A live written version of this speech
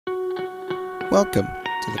Welcome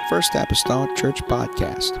to the First Apostolic Church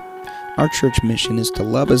Podcast. Our church mission is to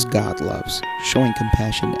love as God loves, showing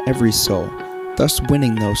compassion to every soul, thus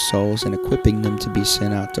winning those souls and equipping them to be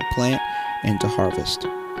sent out to plant and to harvest.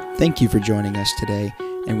 Thank you for joining us today,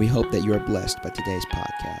 and we hope that you are blessed by today's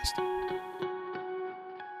podcast.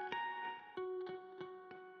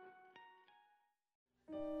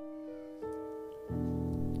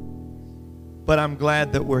 But I'm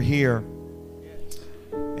glad that we're here.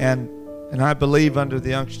 And I believe under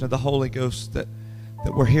the unction of the Holy Ghost that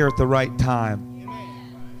we're here at the right time.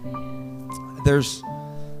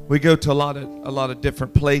 We go to a lot of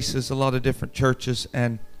different places, a lot of different churches,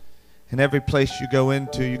 and in every place you go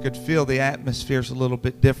into, you could feel the atmosphere's a little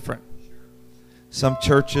bit different. Some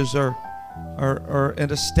churches are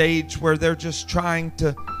at a stage where they're just trying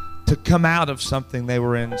to come out of something they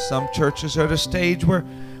were in. Some churches are at a stage where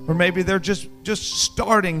maybe they're just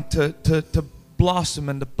starting to blossom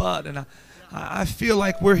and to bud. And I feel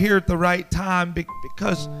like we're here at the right time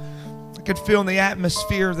because I could feel in the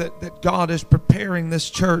atmosphere that God is preparing this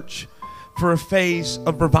church for a phase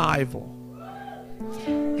of revival.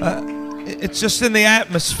 It's just in the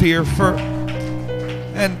atmosphere for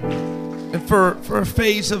a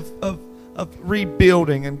phase of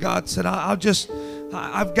rebuilding. And God said,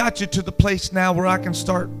 I've got you to the place now where I can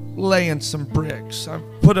start laying some bricks. I've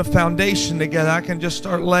put a foundation together. I can just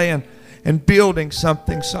start laying and building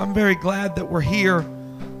something. So I'm very glad that we're here,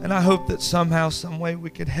 and I hope that somehow, some way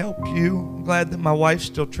we could help you. I'm glad that my wife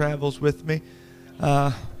still travels with me.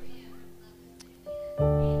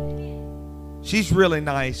 She's really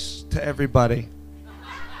nice to everybody.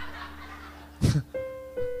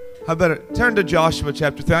 I better turn to Joshua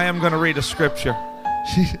chapter 3. I am going to read a scripture.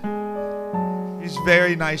 She's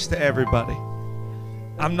very nice to everybody.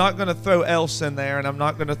 I'm not going to throw else in there, and I'm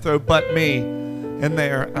not going to throw but me in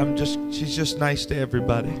there. She's just nice to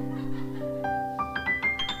everybody.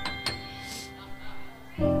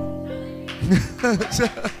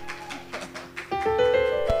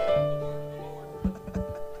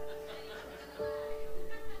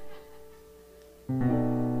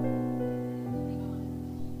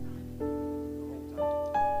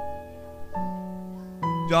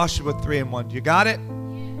 Joshua 3:1. You got it?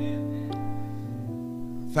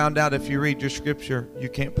 Found out if you read your scripture, you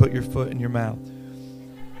can't put your foot in your mouth.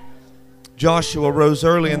 Joshua rose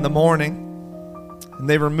early in the morning, and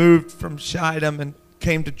they removed from Shittim and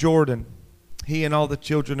came to Jordan, he and all the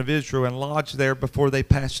children of Israel, and lodged there before they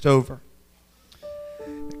passed over.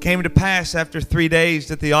 It came to pass after 3 days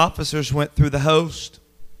that the officers went through the host.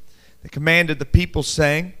 They commanded the people,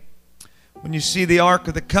 saying, when you see the ark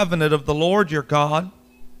of the covenant of the Lord your God,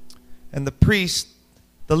 and the priests,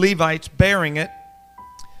 the Levites, bearing it,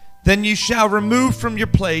 then you shall remove from your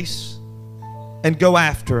place and go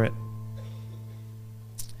after it.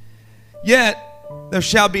 Yet there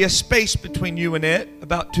shall be a space between you and it,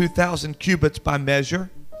 about 2,000 cubits by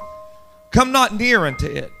measure. Come not near unto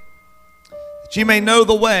it, that ye may know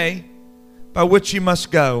the way by which ye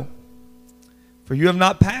must go. For you have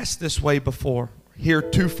not passed this way before,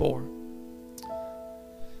 heretofore.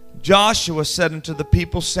 Joshua said unto the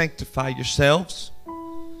people, sanctify yourselves.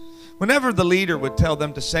 Whenever the leader would tell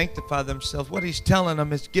them to sanctify themselves, what he's telling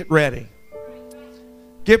them is get ready.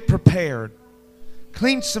 Get prepared.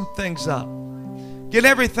 Clean some things up. Get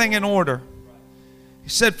everything in order. He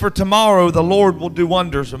said, for tomorrow the Lord will do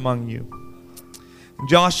wonders among you. And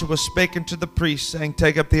Joshua spake unto the priests, saying,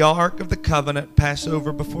 take up the ark of the covenant, pass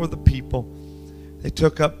over before the people. They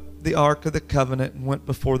took up the ark of the covenant and went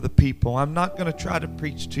before the people. I'm not going to try to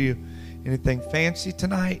preach to you anything fancy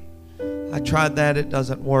tonight. I tried that. It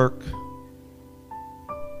doesn't work.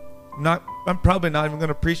 I'm probably not even going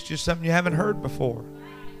to preach to you something you haven't heard before.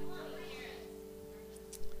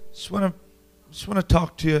 Just want to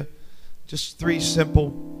talk to you. Just three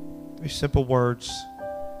simple words.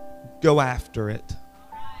 Go after it.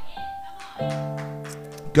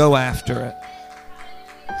 Go after it.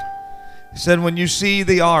 He said, when you see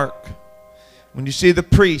the ark, when you see the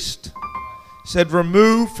priest, he said,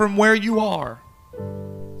 remove from where you are.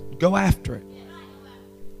 Go after it.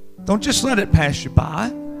 Don't just let it pass you by.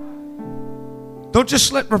 Don't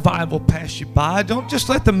just let revival pass you by. Don't just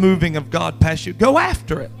let the moving of God pass you. Go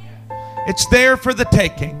after it. It's there for the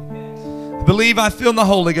taking. I believe I feel in the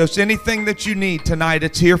Holy Ghost. Anything that you need tonight,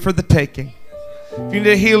 it's here for the taking. If you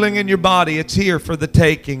need a healing in your body, it's here for the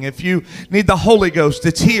taking. If you need the Holy Ghost,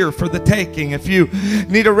 it's here for the taking. If you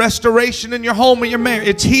need a restoration in your home or your marriage,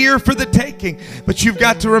 it's here for the taking. But you've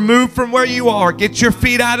got to remove from where you are. Get your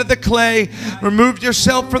feet out of the clay. Remove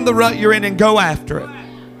yourself from the rut you're in and go after it.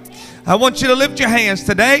 I want you to lift your hands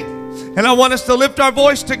today. And I want us to lift our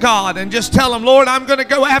voice to God and just tell Him, Lord, I'm going to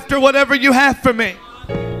go after whatever you have for me.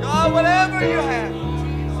 God, whatever you have.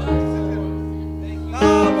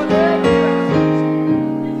 God, whatever you have.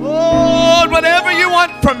 Lord, whatever you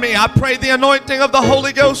want from me. I pray the anointing of the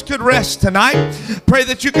Holy Ghost could rest tonight. Pray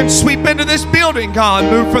that you can sweep into this building, God.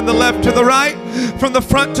 Move from the left to the right, from the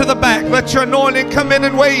front to the back. Let your anointing come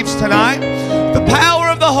in waves tonight. The power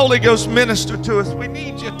of the Holy Ghost minister to us. We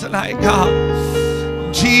need you tonight, God.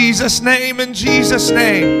 In Jesus' name, in Jesus'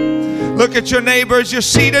 name. Look at your neighbor as you're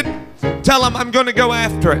seated. Tell him, I'm going to go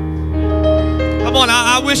after it. Come on,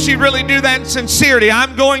 I wish you'd really do that in sincerity.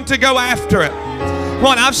 I'm going to go after it. Come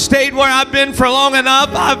on, I've stayed where I've been for long enough.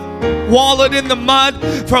 I've wallowed in the mud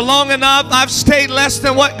for long enough. I've stayed less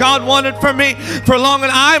than what God wanted for me for long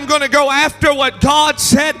enough. I'm going to go after what God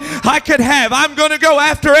said I could have. I'm going to go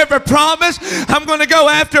after every promise. I'm going to go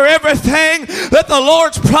after everything that the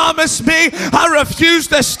Lord's promised me. I refuse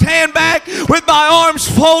to stand back with my arms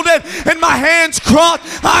folded and my hands crossed.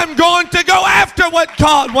 I'm going to go after what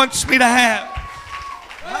God wants me to have.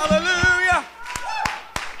 Hallelujah.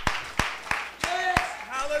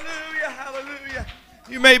 Hallelujah. Hallelujah.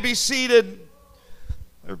 You may be seated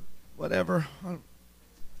or whatever.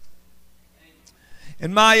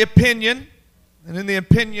 In my opinion, and in the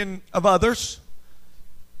opinion of others,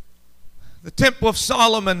 the Temple of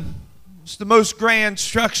Solomon is the most grand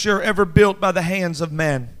structure ever built by the hands of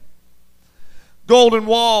men. Golden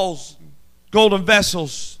walls, golden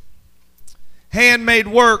vessels, handmade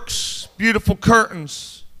works, beautiful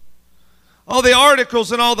curtains, all the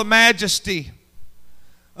articles and all the majesty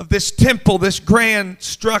of this temple, this grand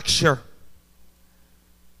structure.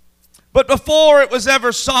 But before it was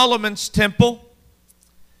ever Solomon's temple,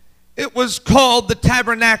 it was called the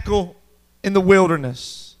tabernacle in the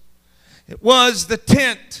wilderness. It was the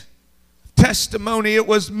tent of testimony. It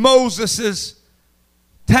was Moses'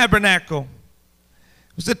 tabernacle.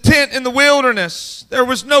 It was a tent in the wilderness. There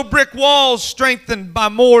was no brick walls strengthened by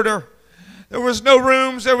mortar. There was no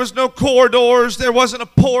rooms. There was no corridors. There wasn't a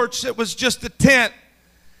porch. It was just a tent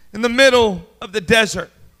in the middle of the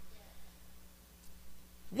desert.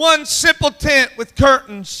 One simple tent with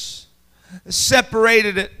curtains that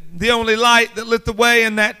separated it. The only light that lit the way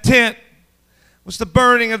in that tent was the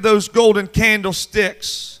burning of those golden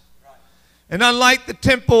candlesticks. And unlike the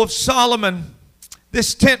Temple of Solomon,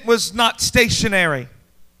 this tent was not stationary.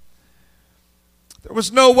 There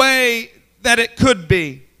was no way that it could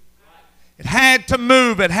be. It had to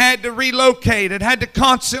move. It had to relocate. It had to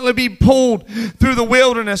constantly be pulled through the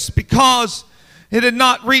wilderness because it had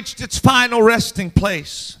not reached its final resting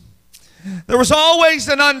place. There was always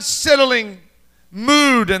an unsettling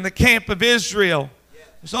mood in the camp of Israel.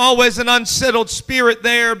 There's always an unsettled spirit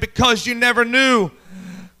there because you never knew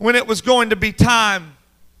when it was going to be time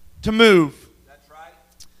to move. That's right.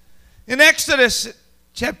 In Exodus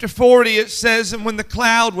chapter 40 it says, and when the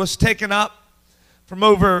cloud was taken up from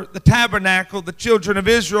over the tabernacle, the children of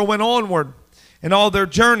Israel went onward in all their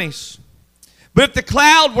journeys. But if the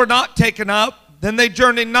cloud were not taken up, then they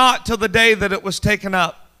journeyed not till the day that it was taken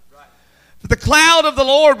up. Right. For the cloud of the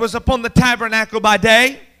Lord was upon the tabernacle by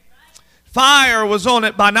day, fire was on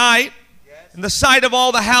it by night, in the sight of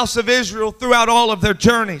all the house of Israel throughout all of their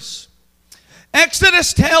journeys.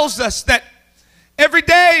 Exodus tells us that every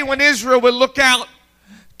day when Israel would look out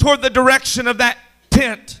toward the direction of that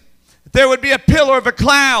tent, there would be a pillar of a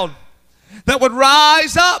cloud that would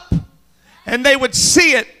rise up and they would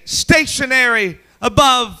see it stationary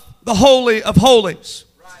above the Holy of Holies.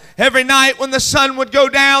 Right. Every night when the sun would go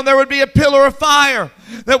down, there would be a pillar of fire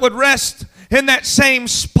that would rest in that same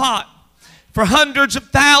spot. For hundreds of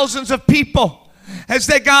thousands of people, as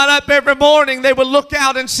they got up every morning, they would look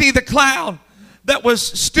out and see the cloud that was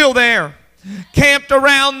still there. Camped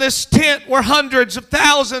around this tent were hundreds of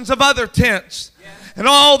thousands of other tents. And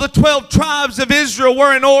all the 12 tribes of Israel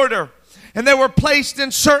were in order. And they were placed in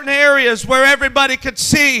certain areas where everybody could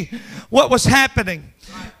see what was happening.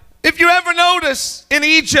 If you ever notice, in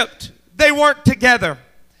Egypt, they weren't together.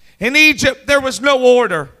 In Egypt, there was no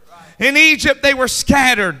order. In Egypt, they were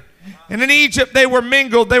scattered. And in Egypt, they were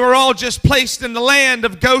mingled. They were all just placed in the land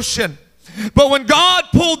of Goshen. But when God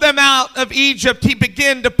pulled them out of Egypt, He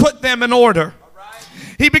began to put them in order.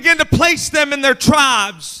 He began to place them in their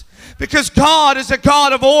tribes. Because God is a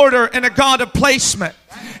God of order and a God of placement.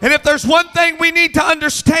 And if there's one thing we need to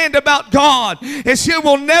understand about God, is He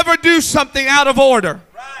will never do something out of order.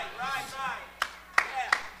 Right.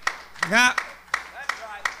 Yeah. That's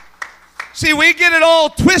right. See, we get it all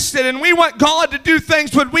twisted and we want God to do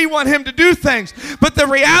things when we want Him to do things. But the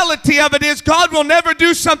reality of it is God will never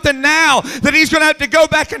do something now that He's going to have to go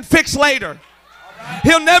back and fix later.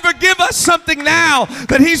 He'll never give us something now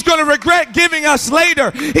that He's going to regret giving us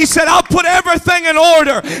later. He said, I'll put everything in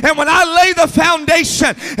order. And when I lay the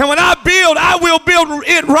foundation and when I build, I will build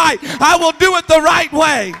it right. I will do it the right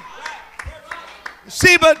way.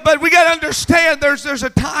 See, but we got to understand there's a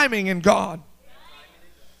timing in God.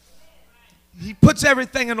 He puts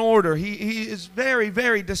everything in order. He is very,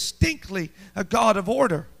 very distinctly a God of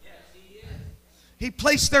order. He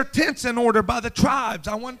placed their tents in order by the tribes.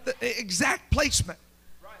 I want the exact placement.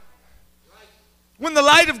 When the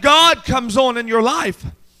light of God comes on in your life,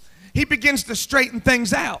 He begins to straighten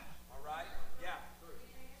things out.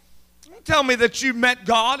 Don't tell me that you met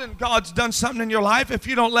God and God's done something in your life if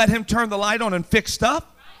you don't let Him turn the light on and fix stuff.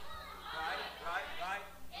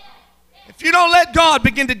 If you don't let God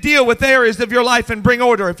begin to deal with areas of your life and bring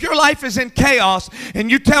order, if your life is in chaos and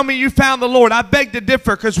you tell me you found the Lord, I beg to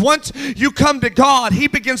differ, because once you come to God, He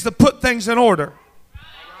begins to put things in order.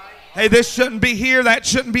 Hey, this shouldn't be here, that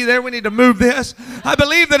shouldn't be there, we need to move this. I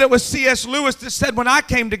believe that it was C.S. Lewis that said, when I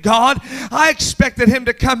came to God, I expected Him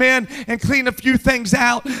to come in and clean a few things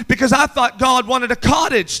out because I thought God wanted a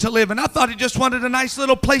cottage to live in. I thought He just wanted a nice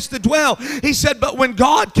little place to dwell. He said, but when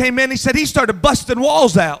God came in, He said He started busting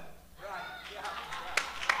walls out.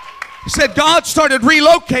 He said God started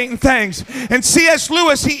relocating things. And C.S.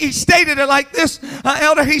 Lewis, he stated it like this,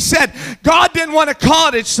 Elder. He said, God didn't want a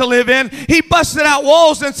cottage to live in. He busted out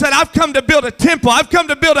walls and said, I've come to build a temple. I've come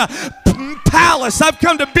to build a palace. I've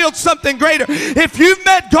come to build something greater. If you've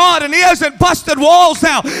met God and He hasn't busted walls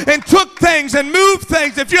out and took things and moved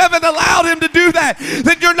things, if you haven't allowed Him to do that,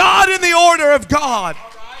 then you're not in the order of God.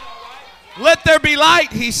 Let there be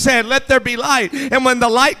light, He said. Let there be light. And when the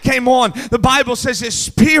light came on, the Bible says His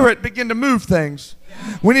Spirit began to move things.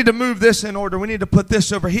 We need to move this in order. We need to put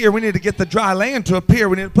this over here. We need to get the dry land to appear.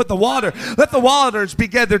 We need to put the water. Let the waters be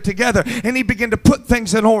gathered together. And He began to put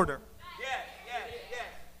things in order.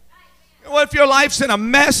 Well, if your life's in a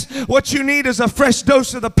mess, what you need is a fresh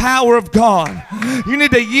dose of the power of God. You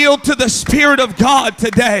need to yield to the Spirit of God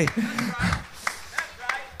today.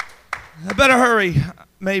 I better hurry.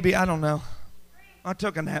 Maybe, I don't know. I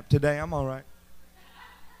took a nap today. I'm all right.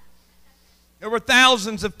 There were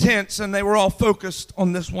thousands of tents, and they were all focused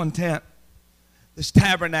on this one tent, this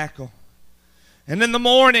tabernacle. And in the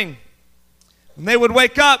morning, when they would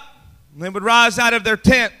wake up, and they would rise out of their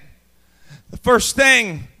tent, the first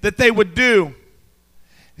thing that they would do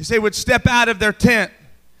is they would step out of their tent,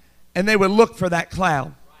 and they would look for that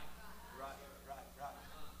cloud.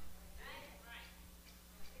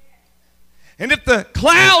 And if the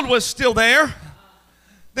cloud was still there,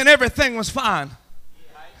 then everything was fine.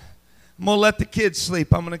 I'm going to let the kids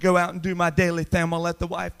sleep. I'm going to go out and do my daily thing. I'm going to let the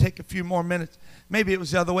wife take a few more minutes. Maybe it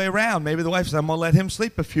was the other way around. Maybe the wife said, I'm going to let him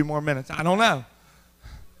sleep a few more minutes. I don't know.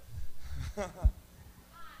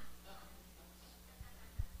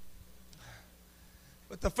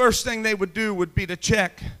 But the first thing they would do would be to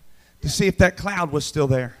check to see if that cloud was still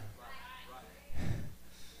there.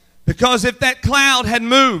 Because if that cloud had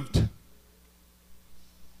moved,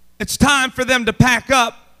 it's time for them to pack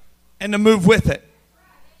up and to move with it.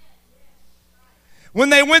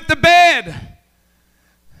 When they went to bed,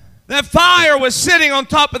 that fire was sitting on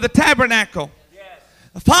top of the tabernacle.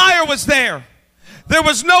 The fire was there. There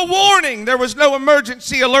was no warning. There was no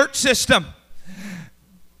emergency alert system.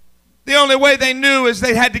 The only way they knew is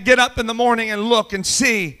they had to get up in the morning and look and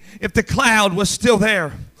see if the cloud was still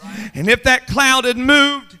there. And if that cloud had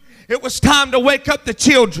moved, it was time to wake up the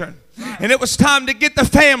children. And it was time to get the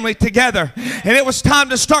family together. And it was time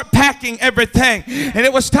to start packing everything. And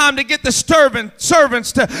it was time to get the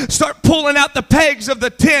servants to start pulling out the pegs of the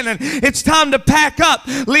tent. And it's time to pack up.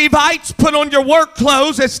 Levites, put on your work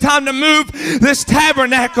clothes. It's time to move this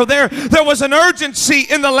tabernacle. There was an urgency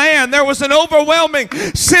in the land. There was an overwhelming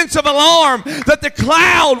sense of alarm that the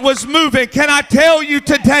cloud was moving. Can I tell you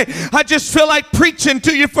today, I just feel like preaching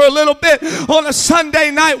to you for a little bit on a Sunday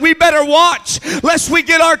night. We better watch lest we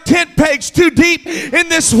get our tent pegs too deep in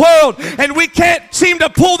this world and we can't seem to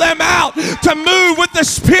pull them out to move with the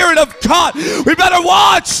Spirit of God. We better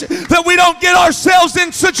watch that we don't get ourselves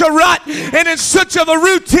in such a rut and in such of a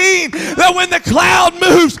routine that when the cloud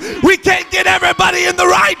moves, we can't get everybody in the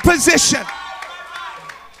right position.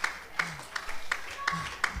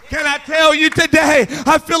 Can I tell you today,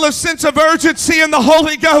 I feel a sense of urgency in the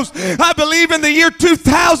Holy Ghost. I believe in the year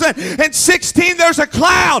 2016 there's a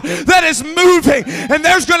cloud that is moving and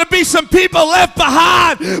there's going to be some people left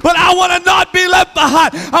behind, but I want to not be left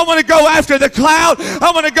behind. I want to go after the cloud.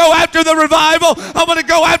 I want to go after the revival. I want to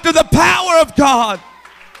go after the power of God.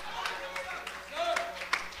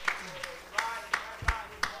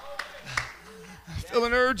 I feel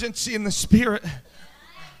an urgency in the Spirit.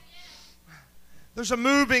 There's a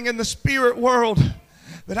moving in the spirit world.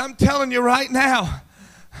 But I'm telling you right now,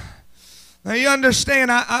 you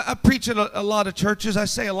understand, I preach at a lot of churches. I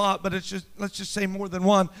say a lot, but let's just say more than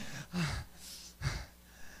one.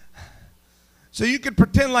 So you could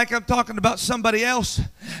pretend like I'm talking about somebody else,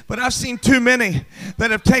 but I've seen too many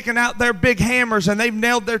that have taken out their big hammers and they've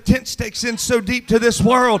nailed their tent stakes in so deep to this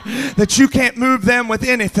world that you can't move them with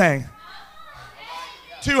anything.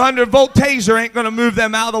 200-volt taser ain't going to move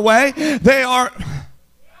them out of the way.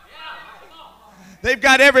 They've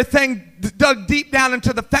got everything dug deep down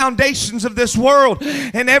into the foundations of this world,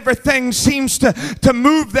 and everything seems to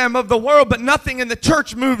move them of the world, but nothing in the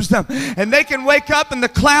church moves them. And they can wake up and the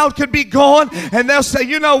cloud could be gone, and they'll say,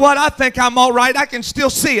 you know what, I think I'm all right. I can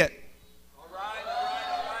still see it.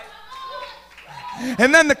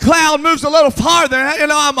 And then the cloud moves a little farther. You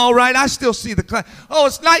know, I'm all right. I still see the cloud. Oh,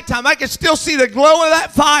 it's nighttime. I can still see the glow of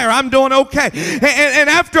that fire. I'm doing okay. And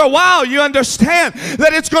after a while, you understand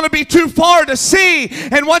that it's going to be too far to see.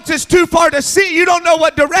 And once it's too far to see, you don't know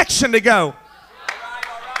what direction to go.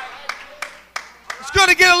 It's going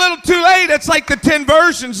to get a little too late. It's like the 10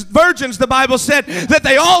 virgins, the Bible said, that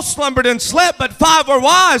they all slumbered and slept, but 5 were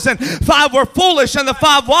wise and 5 were foolish. And the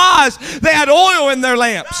 5 wise, they had oil in their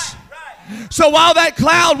lamps. So while that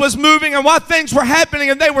cloud was moving and while things were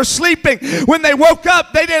happening and they were sleeping, when they woke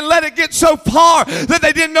up, they didn't let it get so far that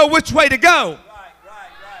they didn't know which way to go.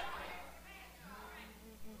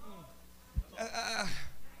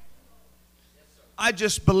 I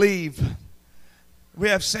just believe we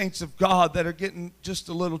have saints of God that are getting just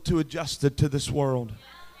a little too adjusted to this world.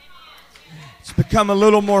 It's become a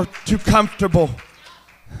little more too comfortable.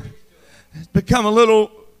 It's become a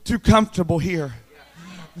little too comfortable here.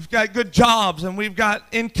 We've got good jobs and we've got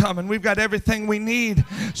income and we've got everything we need,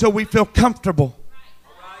 so we feel comfortable.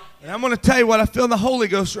 And I'm going to tell you what I feel in the Holy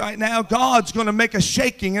Ghost right now. God's going to make a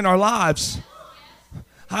shaking in our lives.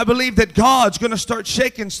 I believe that God's going to start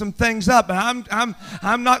shaking some things up. And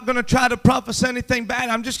I'm not going to try to prophesy anything bad.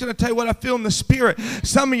 I'm just going to tell you what I feel in the Spirit.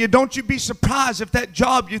 Some of you, don't you be surprised if that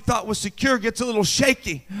job you thought was secure gets a little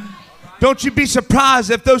shaky. Don't you be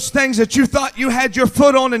surprised if those things that you thought you had your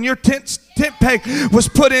foot on and your tent peg was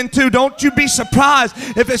put into. Don't you be surprised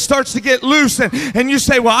if it starts to get loose and you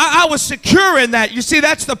say, well, I was secure in that. You see,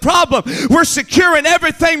 that's the problem. We're secure in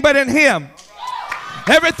everything but in Him.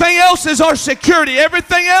 Everything else is our security.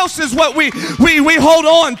 Everything else is what we hold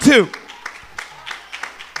on to.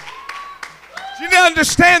 You need to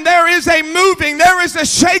understand there is a moving, there is a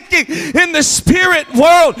shaking in the spirit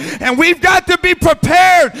world, and we've got to be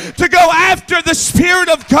prepared to go after the Spirit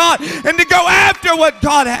of God and to go after what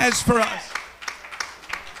God has for us.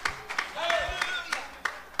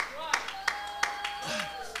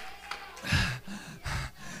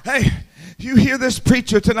 Hey, you hear this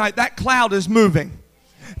preacher tonight, that cloud is moving.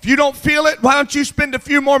 If you don't feel it, why don't you spend a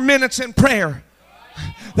few more minutes in prayer?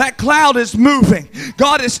 That cloud is moving.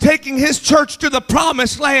 God is taking His church to the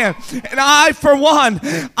promised land. And I, for one,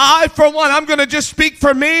 I'm going to just speak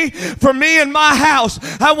for me and my house.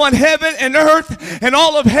 I want heaven and earth and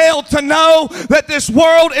all of hell to know that this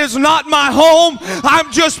world is not my home. I'm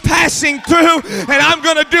just passing through, and I'm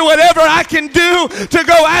going to do whatever I can do to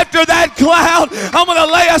go after that cloud. I'm going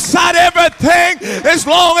to lay aside everything as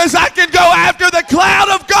long as I can go after the cloud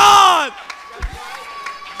of God.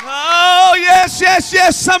 Oh, yes, yes,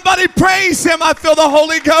 yes. Somebody praise Him. I feel the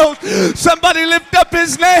Holy Ghost. Somebody lift up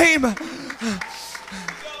His name.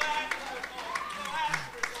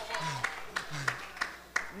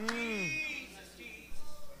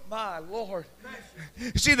 My Lord.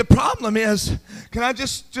 You see, the problem is, can I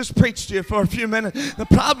just preach to you for a few minutes? The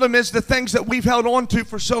problem is the things that we've held on to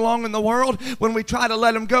for so long in the world, when we try to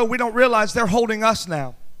let them go, we don't realize they're holding us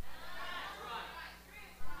now.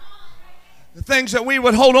 The things that we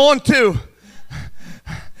would hold on to,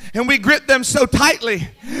 and we grip them so tightly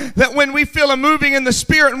that when we feel a moving in the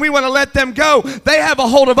Spirit and we want to let them go, they have a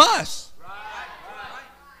hold of us.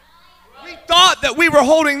 We thought that we were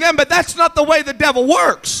holding them, but that's not the way the devil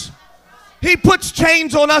works. He puts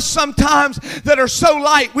chains on us sometimes that are so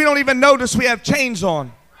light we don't even notice we have chains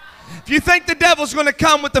on. If you think the devil's going to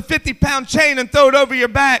come with a 50-pound chain and throw it over your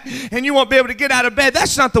back and you won't be able to get out of bed,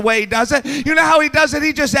 that's not the way he does it. You know how he does it?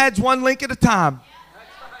 He just adds one link at a time.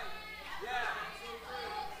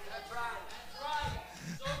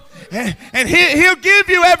 And he'll give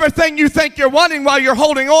you everything you think you're wanting while you're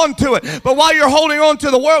holding on to it. But while you're holding on to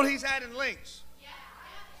the world, he's adding links.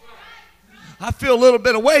 I feel a little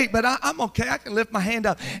bit of weight, but I'm okay. I can lift my hand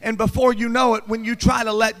up. And before you know it, when you try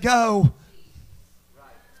to let go,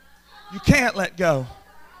 you can't let go.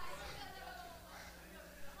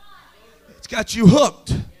 It's got you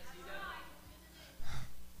hooked.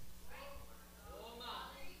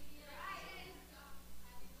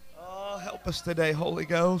 Help us today, Holy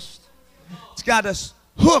Ghost. It's got us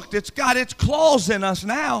hooked. It's got its claws in us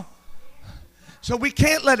now. So we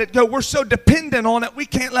can't let it go. We're so dependent on it, we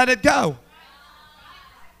can't let it go.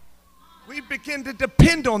 We begin to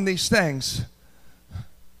depend on these things.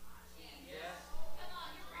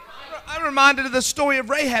 I'm reminded of the story of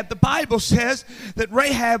Rahab. The Bible says that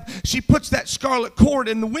Rahab, she puts that scarlet cord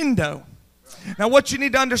in the window. Now, what you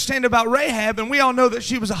need to understand about Rahab, and we all know that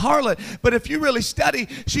she was a harlot, but if you really study,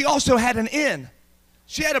 she also had an inn.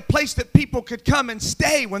 She had a place that people could come and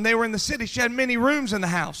stay when they were in the city. She had many rooms in the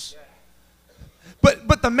house.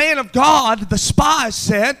 But the man of God, the spies,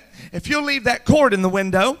 said, if you'll leave that cord in the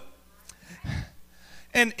window,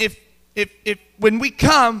 and if when we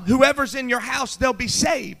come, whoever's in your house, they'll be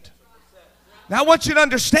saved. Now, I want you to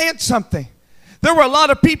understand something. There were a lot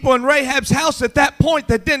of people in Rahab's house at that point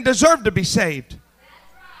that didn't deserve to be saved.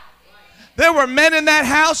 There were men in that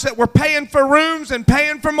house that were paying for rooms and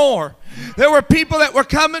paying for more. There were people that were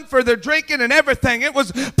coming for their drinking and everything. It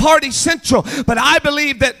was party central. But I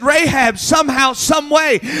believe that Rahab somehow, some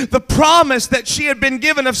way, the promise that she had been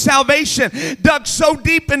given of salvation dug so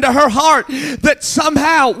deep into her heart that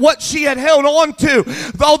somehow what she had held on to,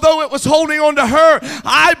 although it was holding on to her,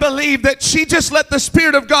 I believe that she just let the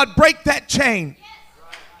Spirit of God break that chain.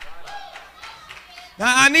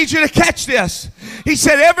 Now, I need you to catch this. He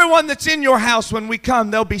said, everyone that's in your house when we come,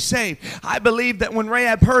 they'll be saved. I believe that when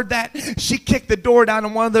Rahab heard that, she kicked the door down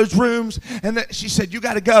in one of those rooms, and she said, you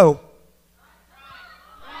got to go.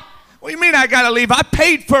 What do you mean I got to leave? I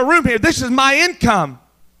paid for a room here. This is my income.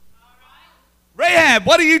 Rahab,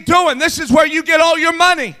 what are you doing? This is where you get all your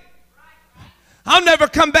money. I'll never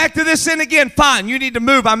come back to this inn again. Fine, you need to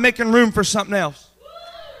move. I'm making room for something else.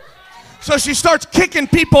 So she starts kicking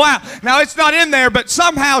people out. Now, it's not in there, but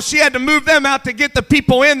somehow she had to move them out to get the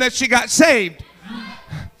people in that she got saved.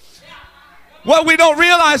 What we don't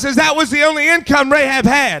realize is that was the only income Rahab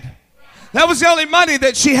had. That was the only money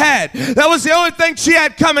that she had. That was the only thing she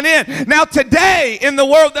had coming in. Now, today, in the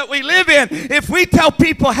world that we live in, if we tell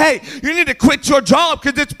people, hey, you need to quit your job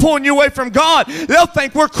because it's pulling you away from God, they'll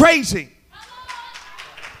think we're crazy.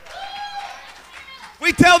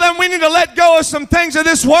 We tell them we need to let go of some things of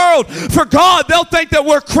this world for God, they'll think that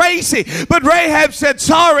we're crazy. But Rahab said,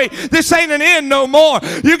 sorry, this ain't an inn no more.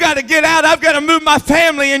 You got to get out. I've got to move my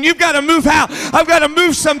family, and you've got to move out. I've got to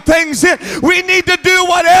move some things in. We need to do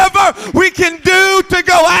whatever we can do to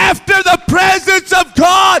go after the presence of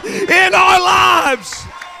God in our lives.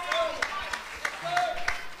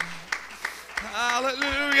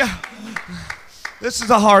 Hallelujah. This is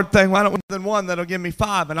a hard thing. Why don't we do one that'll give me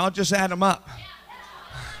 5, and I'll just add them up.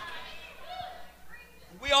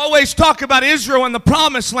 We always talk about Israel and the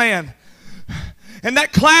promised land, and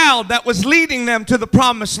that cloud that was leading them to the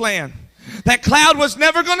promised land. That cloud was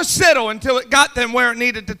never going to settle until it got them where it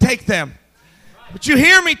needed to take them. But you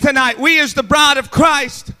hear me tonight, we as the bride of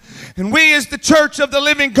Christ, and we as the church of the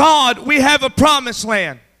living God, we have a promised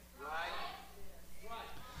land.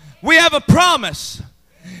 We have a promise.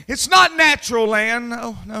 It's not natural land,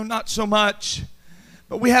 no, not so much,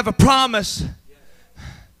 but we have a promise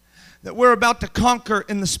that we're about to conquer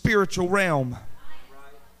in the spiritual realm.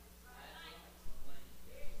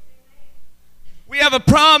 We have a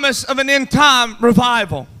promise of an end-time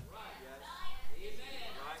revival.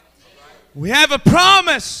 We have a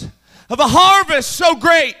promise of a harvest so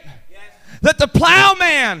great that the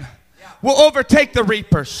plowman will overtake the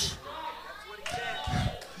reapers.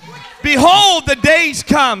 Behold, the days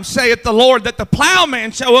come, saith the Lord, that the plowman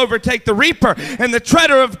shall overtake the reaper, and the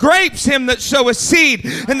treader of grapes him that soweth seed.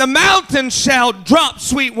 And the mountains shall drop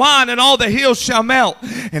sweet wine, and all the hills shall melt.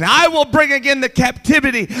 And I will bring again the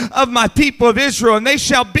captivity of my people of Israel, and they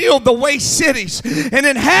shall build the waste cities, and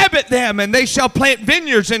inhabit them, and they shall plant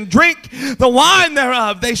vineyards, and drink the wine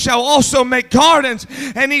thereof. They shall also make gardens,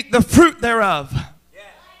 and eat the fruit thereof.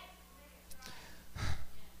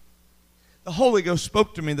 The Holy Ghost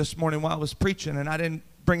spoke to me this morning while I was preaching, and I didn't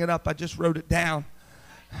bring it up. I just wrote it down.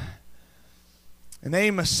 And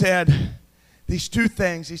Amos said these 2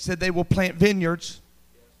 things. He said they will plant vineyards,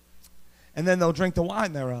 and then they'll drink the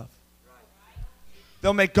wine thereof.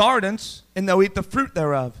 They'll make gardens, and they'll eat the fruit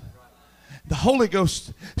thereof. The Holy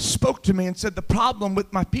Ghost spoke to me and said the problem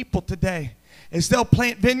with my people today is they'll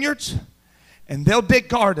plant vineyards, and they'll dig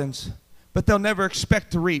gardens, but they'll never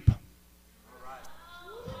expect to reap.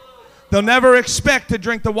 They'll never expect to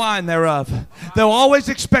drink the wine thereof. They'll always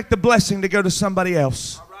expect the blessing to go to somebody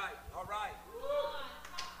else. All right.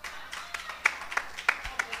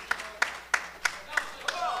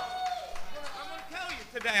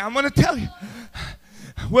 I'm going to tell you.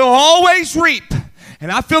 We'll always reap.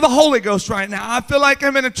 And I feel the Holy Ghost right now. I feel like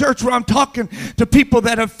I'm in a church where I'm talking to people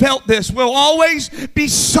that have felt this. We'll always be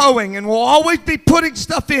sowing, and we'll always be putting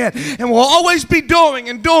stuff in, and we'll always be doing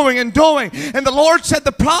and doing and doing. And the Lord said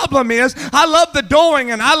the problem is, I love the doing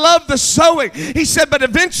and I love the sowing. He said, but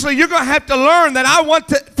eventually you're going to have to learn that I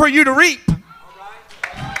want for you to reap.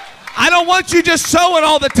 I don't want you just sowing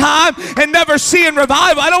all the time and never seeing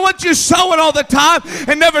revival. I don't want you sowing all the time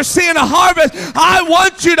and never seeing a harvest. I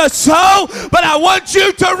want you to sow, but I want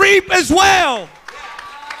you to reap as well.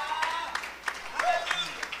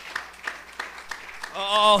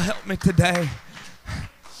 Oh, help me today.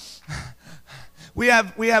 We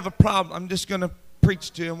have a problem. I'm just going to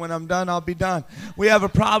preach to you, and when I'm done, I'll be done. We have a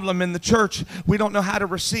problem in the church. We don't know how to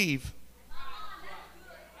receive.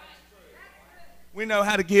 We know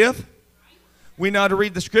how to give. We know how to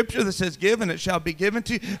read the scripture that says, give and it shall be given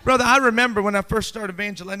to you. Brother, I remember when I first started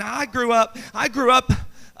evangelizing. Now, I grew up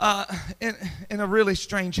in a really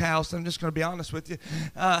strange house. I'm just going to be honest with you.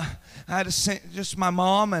 I had just my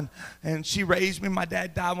mom, and she raised me. My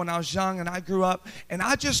dad died when I was young, and I grew up. And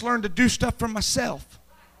I just learned to do stuff for myself.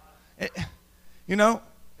 You know,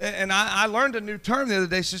 and I learned a new term the other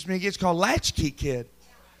day. It's called latchkey kid.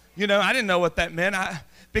 You know, I didn't know what that meant.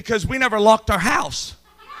 Because we never locked our house.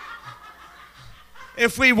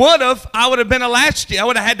 If we would have, I would have been a latchkey. I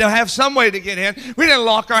would have had to have some way to get in. We didn't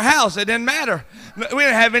lock our house. It didn't matter. We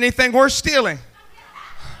didn't have anything worth stealing.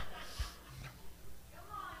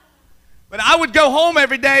 But I would go home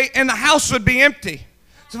every day and the house would be empty.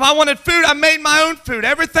 So if I wanted food, I made my own food.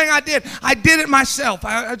 Everything I did it myself.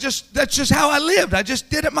 That's just how I lived. I just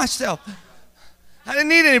did it myself. I didn't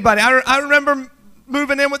need anybody. I remember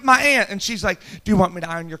moving in with my aunt, and she's like, do you want me to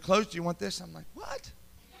iron your clothes? Do you want this? I'm like, what?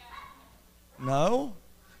 No.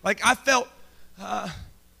 Like, I felt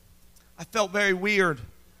very weird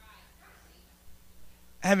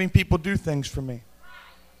having people do things for me.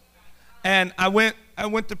 And I went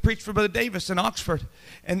to preach for Brother Davis in Oxford,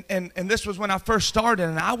 and this was when I first started,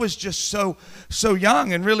 and I was just so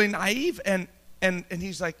young and really naive, and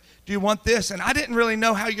he's like, do you want this? And I didn't really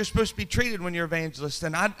know how you're supposed to be treated when you're evangelist,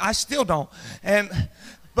 and I still don't.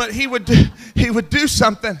 But he would do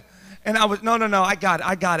something, and I was, no, I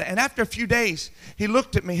got it. And after a few days, he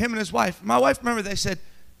looked at me, him and his wife. My wife, remember, they said,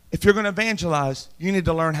 if you're going to evangelize, you need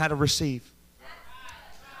to learn how to receive.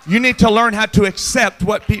 You need to learn how to accept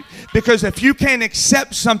what people, because if you can't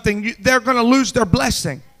accept something, they're going to lose their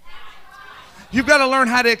blessing. You've got to learn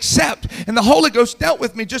how to accept. And the Holy Ghost dealt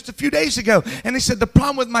with me just a few days ago. And he said, the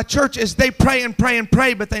problem with my church is they pray and pray and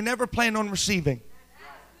pray, but they never plan on receiving.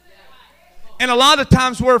 And a lot of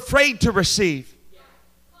times we're afraid to receive.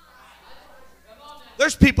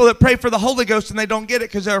 There's people that pray for the Holy Ghost and they don't get it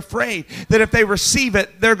because they're afraid that if they receive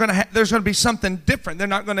it, there's going to be something different. They're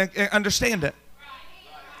not going to understand it.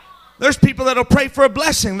 There's people that'll pray for a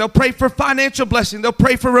blessing. They'll pray for financial blessing. They'll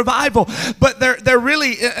pray for revival. But they're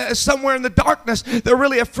really, somewhere in the darkness, they're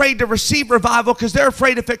really afraid to receive revival because they're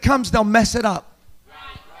afraid if it comes, they'll mess it up.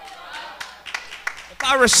 If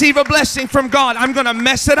I receive a blessing from God, I'm going to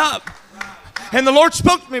mess it up. And the Lord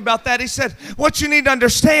spoke to me about that. He said, what you need to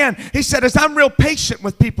understand, he said, is I'm real patient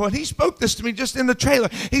with people. And he spoke this to me just in the trailer.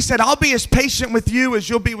 He said, I'll be as patient with you as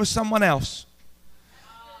you'll be with someone else.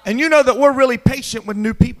 And you know that we're really patient with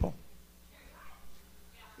new people.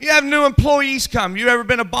 You have new employees come. You've ever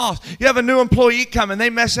been a boss? You have a new employee come and they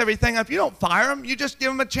mess everything up. You don't fire them. You just give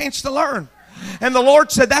them a chance to learn. And the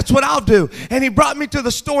Lord said, that's what I'll do. And he brought me to the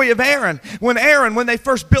story of Aaron. When they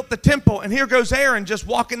first built the temple, and here goes Aaron just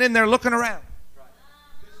walking in there looking around.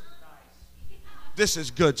 This is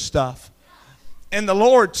good stuff. And the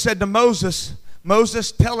Lord said to Moses,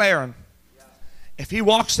 tell Aaron, if he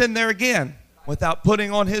walks in there again without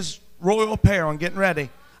putting on his royal apparel and getting ready,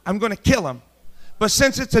 I'm going to kill him. But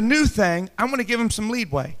since it's a new thing, I'm going to give him some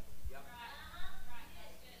leadway.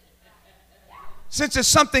 Since it's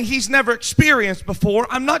something he's never experienced before,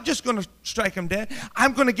 I'm not just going to strike him dead.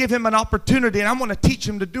 I'm going to give him an opportunity, and I'm going to teach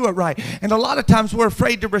him to do it right. And a lot of times we're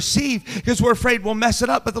afraid to receive because we're afraid we'll mess it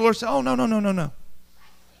up. But the Lord said, oh, no.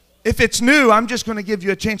 If it's new, I'm just going to give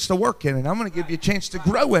you a chance to work in it. I'm going to give you a chance to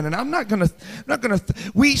grow in it. I'm not going to.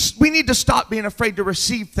 We need to stop being afraid to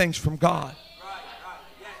receive things from God.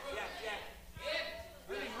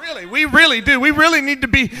 We really do. We really need to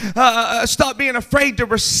be stop being afraid to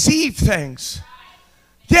receive things.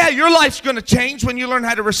 Yeah, your life's going to change when you learn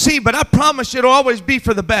how to receive, but I promise you it'll always be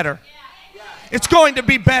for the better. It's going to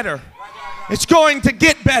be better. It's going to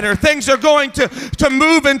get better. Things are going to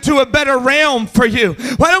move into a better realm for you.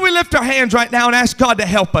 Why don't we lift our hands right now and ask God to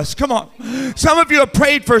help us? Come on. Some of you have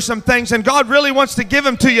prayed for some things and God really wants to give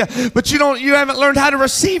them to you, but you haven't learned how to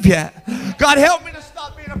receive yet. God, help me to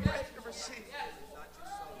stop being afraid to receive.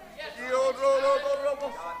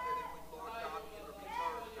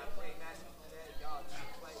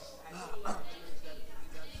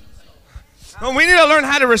 Well, we need to learn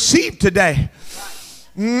how to receive today.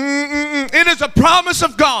 It is a promise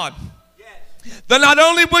of God that not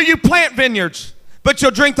only will you plant vineyards, but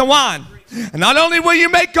you'll drink the wine. And not only will you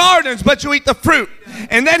make gardens, but you eat the fruit.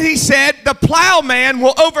 And then he said, the plowman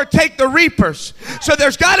will overtake the reapers. So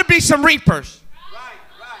there's got to be some reapers.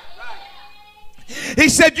 He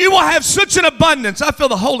said, you will have such an abundance. I feel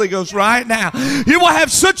the Holy Ghost right now. You will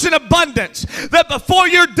have such an abundance that before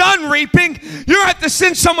you're done reaping, you'll have to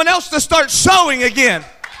send someone else to start sowing again.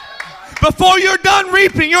 Before you're done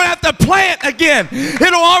reaping, you'll have to plant again.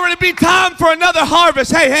 It'll already be time for another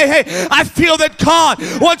harvest. Hey, I feel that God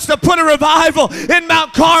wants to put a revival in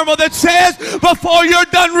Mount Carmel that says before you're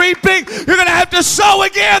done reaping, you're going to have to sow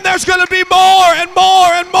again. There's going to be more and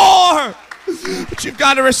more and more. But you've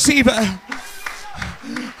got to receive it.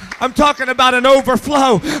 I'm talking about an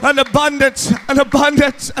overflow, an abundance, an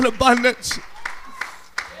abundance, an abundance.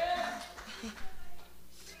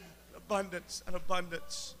 Abundance, an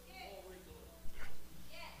abundance.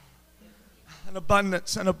 An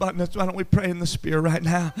abundance, an abundance. Why don't we pray in the Spirit right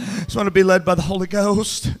now? Just want to be led by the Holy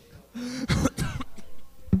Ghost.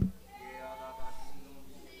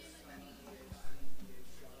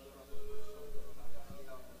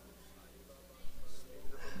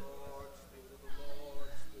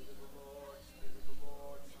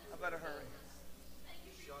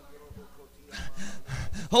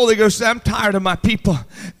 Holy Ghost, I'm tired of my people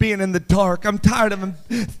being in the dark. I'm tired of them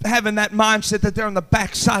having that mindset that they're on the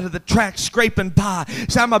backside of the track scraping by.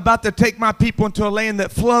 So I'm about to take my people into a land that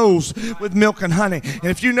flows with milk and honey. And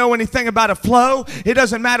if you know anything about a flow, it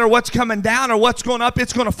doesn't matter what's coming down or what's going up,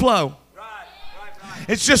 it's going to flow.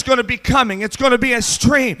 It's just going to be coming. It's going to be a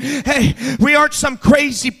stream. Hey, we aren't some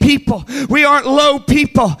crazy people. We aren't low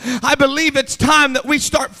people. I believe it's time that we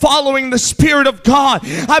start following the Spirit of God.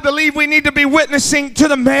 I believe we need to be witnessing to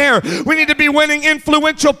the mayor. We need to be winning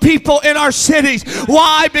influential people in our cities.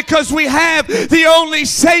 Why? Because we have the only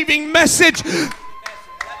saving message.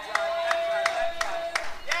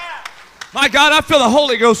 My God, I feel the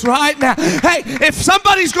Holy Ghost right now. Hey, if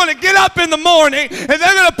somebody's going to get up in the morning and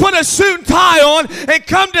they're going to put a suit and tie on and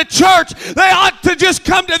come to church, they ought to just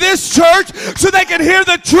come to this church so they can hear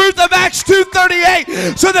the truth of Acts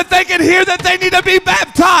 2:38, so that they can hear that they need to be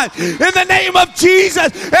baptized in the name of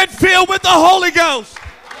Jesus and filled with the Holy Ghost.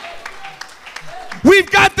 We've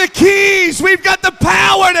got the keys. We've got the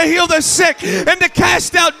power to heal the sick and to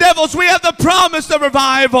cast out devils. We have the promise of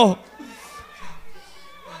revival.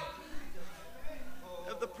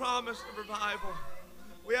 Promise of revival.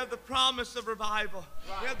 We have the promise of revival.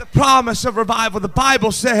 We have the promise of revival. The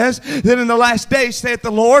Bible says that in the last days, saith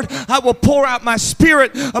the Lord, I will pour out my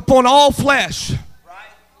Spirit upon all flesh. Is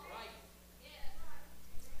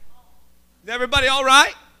everybody all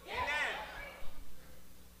right?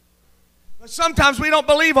 But sometimes we don't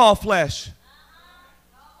believe all flesh.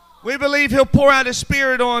 We believe He'll pour out His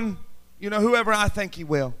Spirit on, whoever I think He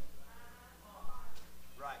will.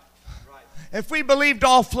 If we believed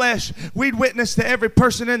all flesh, we'd witness to every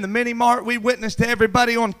person in the mini mart. We'd witness to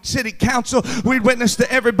everybody on city council. We'd witness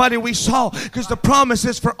to everybody we saw, because the promise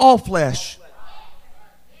is for all flesh.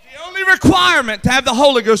 The only requirement to have the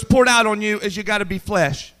Holy Ghost poured out on you is you got to be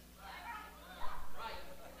flesh.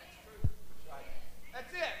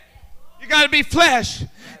 That's it. You got to be flesh.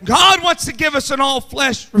 God wants to give us an all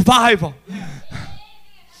flesh revival.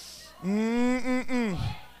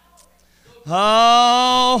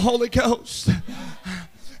 Oh, Holy Ghost.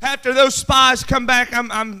 After those spies come back,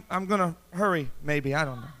 I'm going to hurry, maybe, I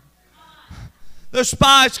don't know. Those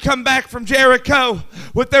spies come back from Jericho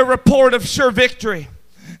with their report of sure victory.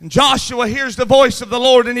 And Joshua hears the voice of the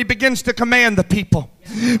Lord, and he begins to command the people.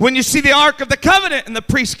 When you see the Ark of the Covenant and the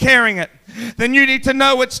priest carrying it, then you need to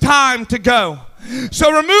know it's time to go.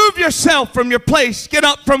 So remove yourself from your place, get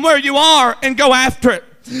up from where you are, and go after it.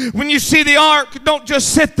 When you see the ark, don't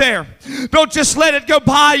just sit there. Don't just let it go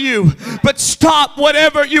by you, but stop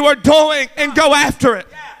whatever you are doing and go after it.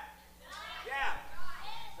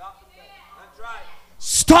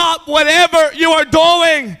 Stop whatever you are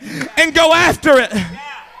doing and go after it.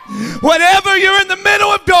 Whatever you're in the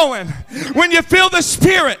middle of doing, when you feel the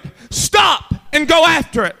Spirit, stop and go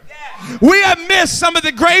after it. We have missed some of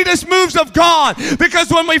the greatest moves of God because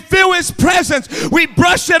when we feel His presence, we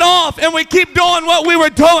brush it off and we keep doing what we were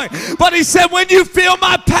doing. But He said, when you feel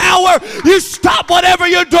my power, you stop whatever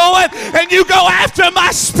you're doing and you go after my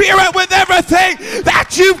Spirit with everything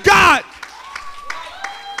that you've got.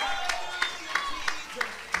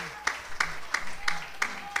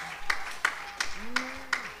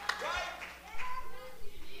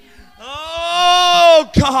 Oh,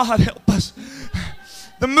 God, help us.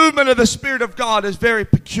 The movement of the Spirit of God is very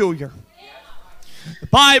peculiar. The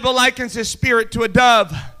Bible likens His Spirit to a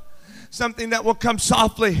dove, something that will come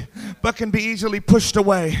softly but can be easily pushed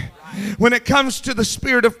away. When it comes to the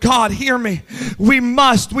Spirit of God, hear me, we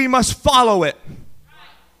must follow it.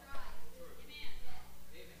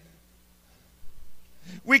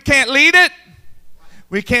 We can't lead it.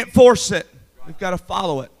 We can't force it. We've got to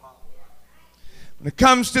follow it. When it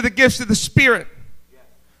comes to the gifts of the Spirit,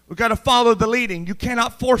 we've got to follow the leading. You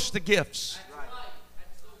cannot force the gifts.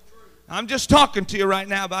 I'm just talking to you right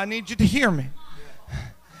now, but I need you to hear me.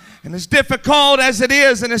 And as difficult as it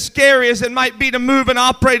is and as scary as it might be to move and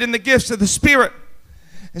operate in the gifts of the Spirit,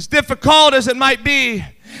 as difficult as it might be,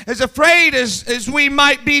 as afraid as we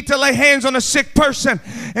might be to lay hands on a sick person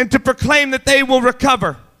and to proclaim that they will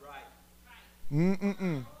recover.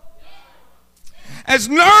 As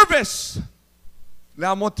nervous,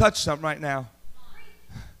 now I'm going to touch something right now.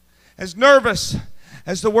 As nervous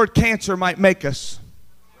as the word cancer might make us,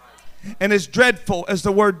 and as dreadful as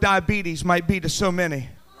the word diabetes might be to so many,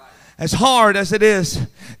 as hard as it is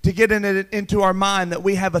to get into our mind that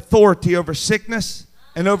we have authority over sickness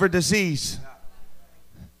and over disease,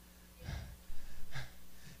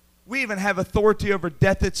 we even have authority over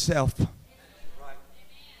death itself.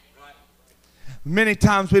 Many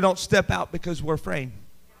times we don't step out because we're afraid.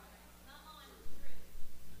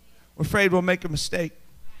 We're afraid we'll make a mistake.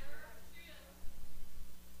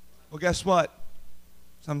 Well, guess what?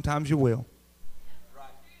 Sometimes you will.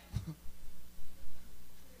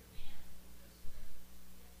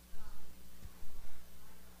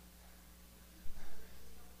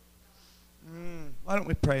 Why don't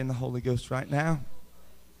we pray in the Holy Ghost right now?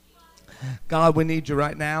 God, we need you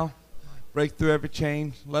right now. Break through every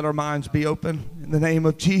chain. Let our minds be open in the name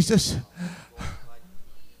of Jesus.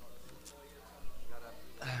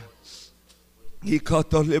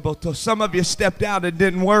 Some of you stepped out and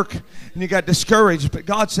didn't work and you got discouraged, but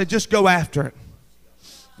God said just go after it.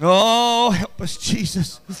 Oh, help us,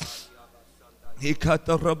 Jesus.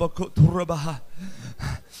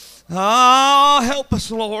 Oh, help us,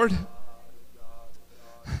 Lord.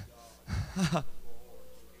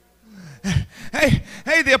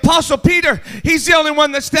 Hey, the Apostle Peter, he's the only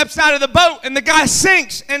one that steps out of the boat and the guy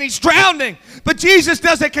sinks and he's drowning. But Jesus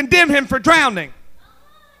doesn't condemn him for drowning.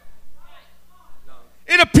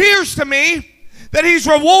 It appears to me that he's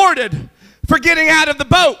rewarded for getting out of the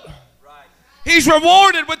boat. He's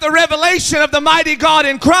rewarded with the revelation of the mighty God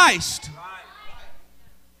in Christ.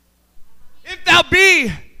 If thou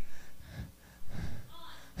be,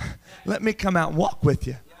 let me come out and walk with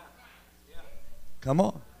you. Come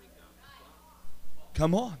on.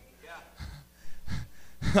 Come on.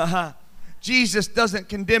 Jesus doesn't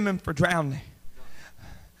condemn him for drowning.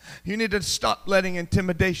 You need to stop letting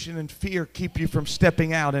intimidation and fear keep you from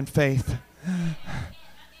stepping out in faith.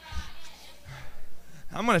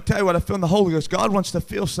 I'm going to tell you what I feel in the Holy Ghost. God wants to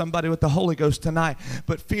fill somebody with the Holy Ghost tonight.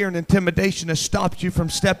 But fear and intimidation has stopped you from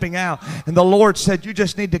stepping out. And the Lord said you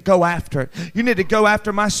just need to go after it. You need to go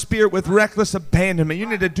after my Spirit with reckless abandonment. You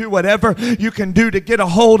need to do whatever you can do to get a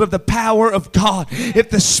hold of the power of God. If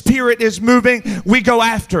the Spirit is moving, we go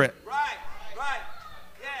after it. Right.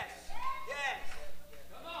 Yes.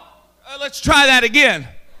 Come on. Let's try that again.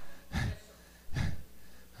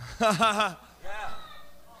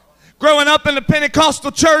 Growing up in the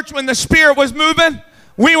Pentecostal church, when the Spirit was moving,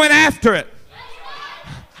 we went after it.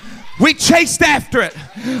 We chased after it.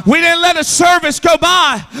 We didn't let a service go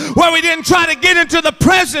by where we didn't try to get into the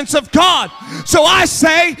presence of God. So I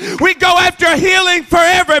say we go after healing for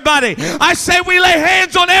everybody. I say we lay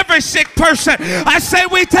hands on every sick person. I say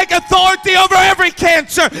we take authority over every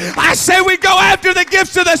cancer. I say we go after the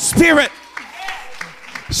gifts of the Spirit.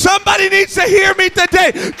 Somebody needs to hear me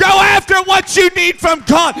today. Go after what you need from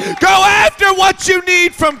God. Go after what you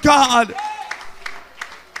need from God.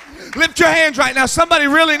 Lift your hands right now. Somebody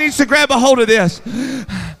really needs to grab a hold of this.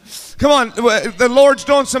 Come on, the Lord's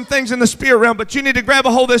doing some things in the spirit realm, but you need to grab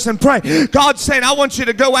a hold of this and pray. God's saying, I want you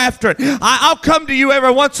to go after it. I'll come to you every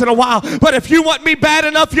once in a while, but if you want me bad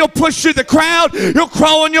enough, you'll push through the crowd. You'll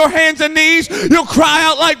crawl on your hands and knees. You'll cry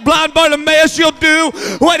out like blind Bartimaeus. You'll do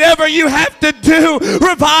whatever you have to do.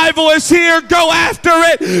 Revival is here. Go after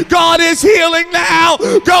it. God is healing now.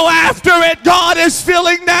 Go after it. God is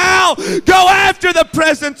filling now. Go after the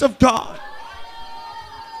presence of God.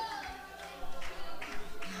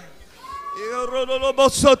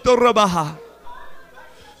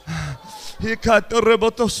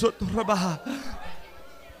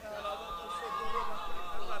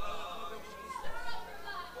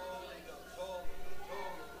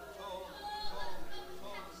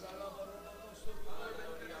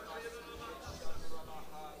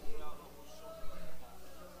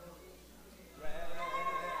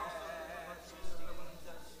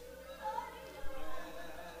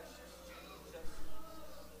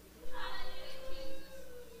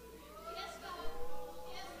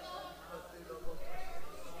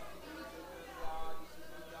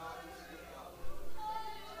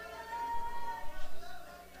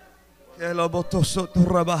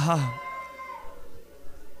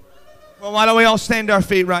 Well, why don't we all stand to our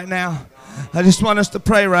feet right now? I just want us to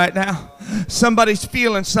pray right now. Somebody's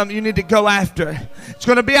feeling something. You need to go after it. It's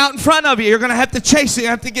going to be out in front of you. You're going to have to chase it. You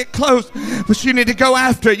have to get close. But you need to go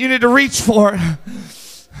after it. You need to reach for it.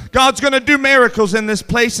 God's going to do miracles in this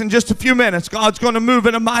place in just a few minutes. God's going to move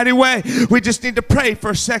in a mighty way. We just need to pray for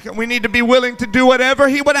a second. We need to be willing to do whatever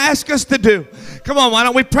He would ask us to do. Come on, why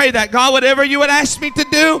don't we pray that? God, whatever you would ask me to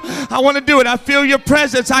do, I want to do it. I feel your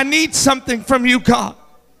presence. I need something from you, God.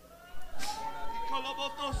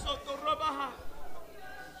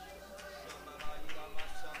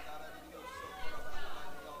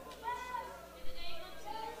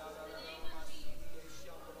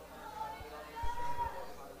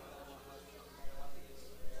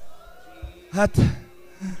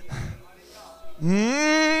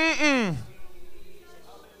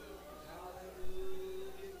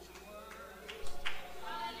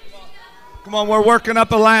 Come on, we're working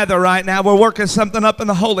up a lather right now. We're working something up in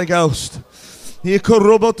the Holy Ghost. I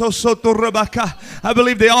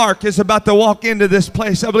believe the ark is about to walk into this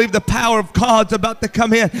place. I believe the power of God's about to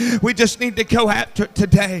come in. We just need to go after it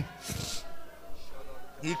today.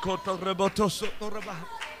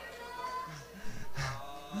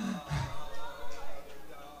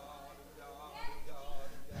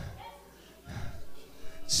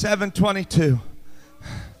 7:22.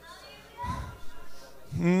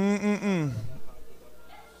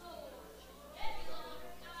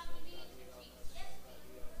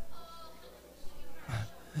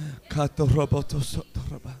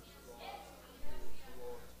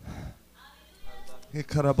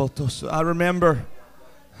 I remember.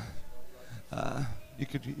 You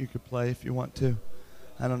could play if you want to.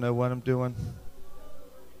 I don't know what I'm doing.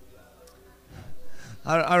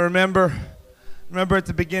 I remember at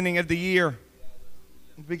the beginning of the year,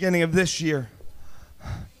 the beginning of this year,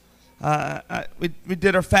 we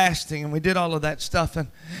did our fasting and we did all of that stuff, and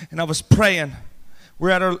I was praying. We're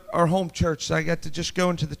at our home church, so I got to just go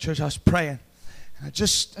into the church. I was praying. And I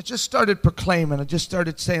just started proclaiming. I just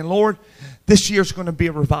started saying, Lord, this year's going to be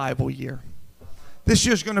a revival year. This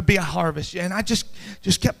year's going to be a harvest year. And I just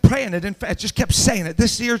kept praying it. In fact, just kept saying it.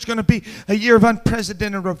 This year's going to be a year of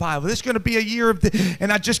unprecedented revival. This is going to be a year of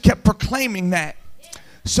and I just kept proclaiming that.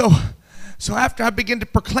 So after I began to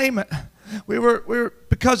proclaim it, we were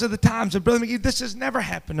because of the times. And Brother McGee, this has never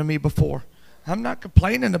happened to me before. I'm not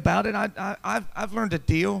complaining about it. I've learned to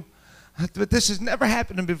deal. But this has never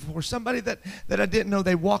happened to me before. Somebody that I didn't know,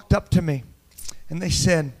 they walked up to me and they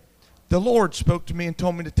said, the Lord spoke to me and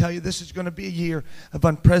told me to tell you this is going to be a year of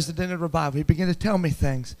unprecedented revival. He began to tell me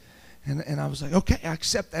things. And I was like, okay, I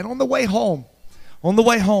accept that. On the way home,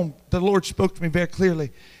 the Lord spoke to me very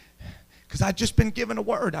clearly. Because I'd just been given a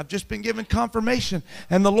word. I've just been given confirmation.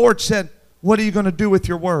 And the Lord said, what are you going to do with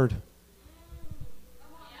your word?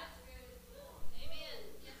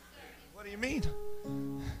 What do you mean?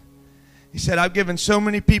 He said, I've given so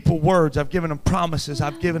many people words. I've given them promises.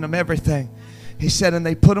 I've given them everything. He said, and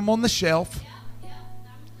they put them on the shelf.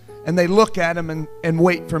 And they look at them and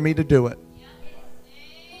wait for me to do it.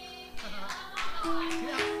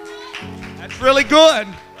 That's really good.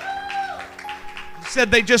 He said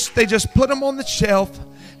they just put them on the shelf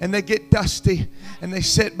and they get dusty and they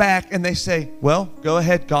sit back and they say, well, go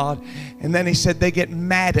ahead, God. And then he said they get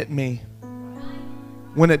mad at me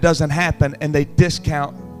when it doesn't happen and they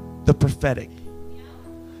discount the prophetic.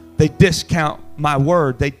 They discount my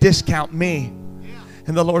word. They discount me.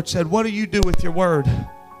 And the Lord said, what do you do with your word?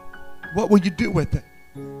 What will you do with it?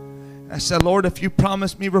 And I said, Lord, if you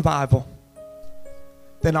promise me revival,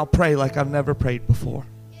 then I'll pray like I've never prayed before.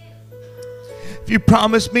 If you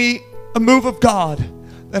promise me a move of God,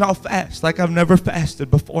 then I'll fast like I've never fasted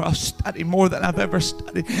before. I'll study more than I've ever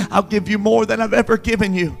studied. I'll give you more than I've ever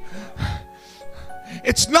given you.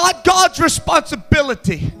 It's not God's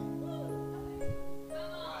responsibility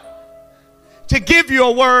to give you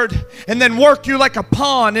a word and then work you like a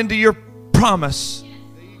pawn into your promise.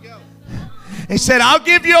 He said, I'll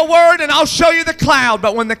give you a word and I'll show you the cloud,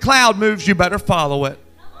 but when the cloud moves, you better follow it.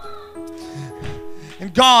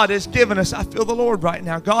 And God has given us, I feel the Lord right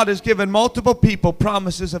now, God has given multiple people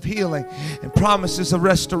promises of healing and promises of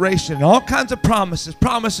restoration, and all kinds of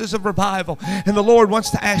promises of revival. And the Lord wants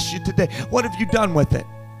to ask you today, what have you done with it?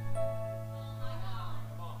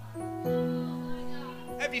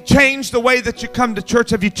 Have you changed the way that you come to church?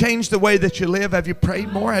 Have you changed the way that you live? Have you prayed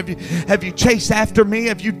more? Have you chased after me?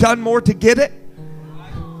 Have you done more to get it?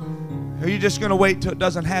 Or are you just going to wait till it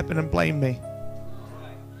doesn't happen and blame me?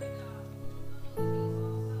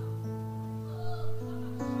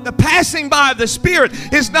 The passing by of the Spirit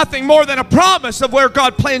is nothing more than a promise of where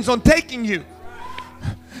God plans on taking you.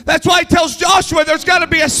 That's why he tells Joshua there's got to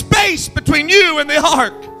be a space between you and the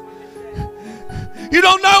ark. You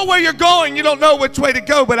don't know where you're going. You don't know which way to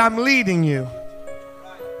go, but I'm leading you.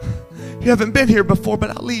 You haven't been here before,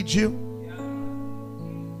 but I'll lead you.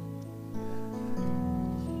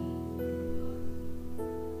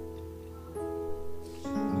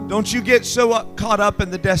 Don't you get so caught up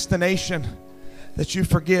in the destination that you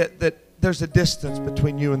forget that there's a distance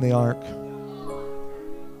between you and the ark.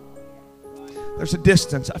 There's a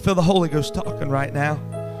distance. I feel the Holy Ghost talking right now.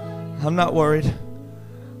 I'm not worried.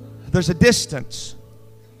 There's a distance.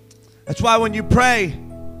 That's why when you pray,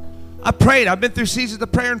 I prayed. I've been through seasons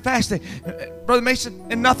of prayer and fasting, Brother Mason,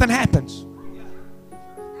 and nothing happens.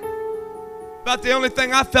 About the only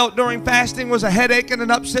thing I felt during fasting was a headache and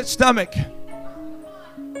an upset stomach.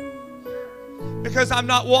 Because I'm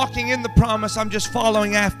not walking in the promise, I'm just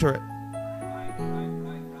following after it.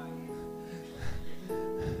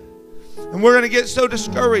 And we're going to get so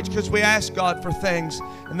discouraged because we ask God for things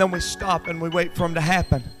and then we stop and we wait for them to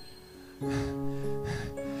happen.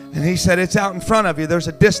 And he said, it's out in front of you. There's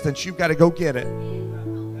a distance. You've got to go get it.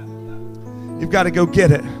 You've got to go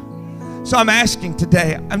get it. So I'm asking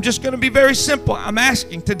today. I'm just going to be very simple. I'm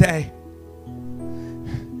asking today.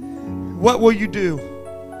 What will you do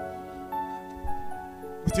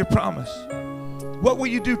with your promise? What will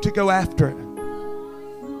you do to go after it?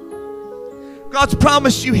 God's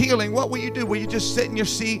promised you healing. What will you do? Will you just sit in your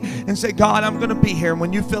seat and say, God, I'm going to be here. And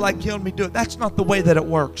when you feel like healing me, do it. That's not the way that it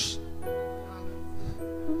works.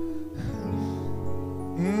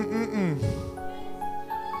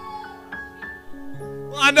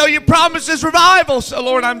 Well, I know your promise is revival, so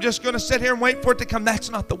Lord, I'm just going to sit here and wait for it to come. That's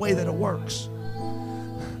not the way that it works.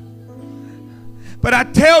 But I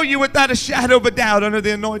tell you without a shadow of a doubt, under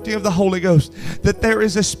the anointing of the Holy Ghost, that there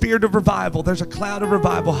is a spirit of revival. There's a cloud of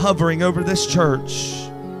revival hovering over this church.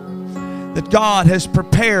 That God has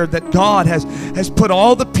prepared, that God has put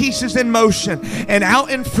all the pieces in motion. And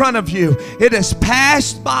out in front of you, it has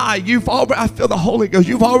passed by. I feel the Holy Ghost.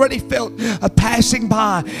 You've already felt a passing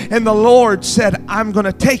by. And the Lord said, I'm going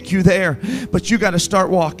to take you there. But you got to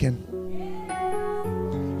start walking.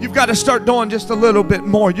 You've got to start doing just a little bit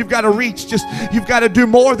more. You've got to reach you've got to do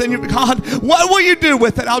more than God, what will you do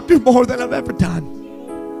with it? I'll do more than I've ever done.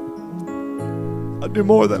 I'll do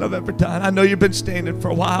more than I've ever done. I know you've been standing for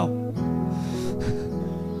a while.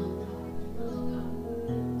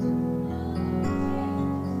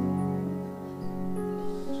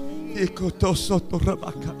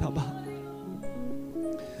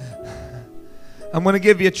 I'm going to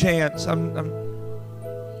give you a chance. I'm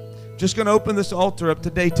just going to open this altar up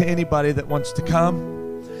today to anybody that wants to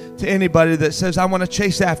come, to anybody that says, I want to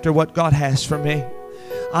chase after what God has for me.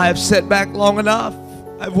 I have sat back long enough.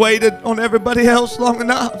 I've waited on everybody else long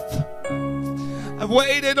enough. I've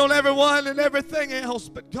waited on everyone and everything else,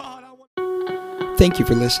 but God, I want... Thank you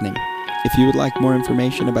for listening. If you would like more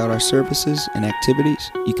information about our services and activities,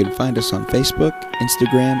 you can find us on Facebook,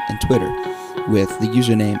 Instagram, and Twitter with the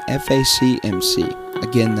username FACMC.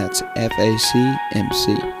 Again, that's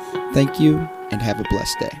FACMC. Thank you, and have a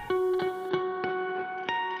blessed day.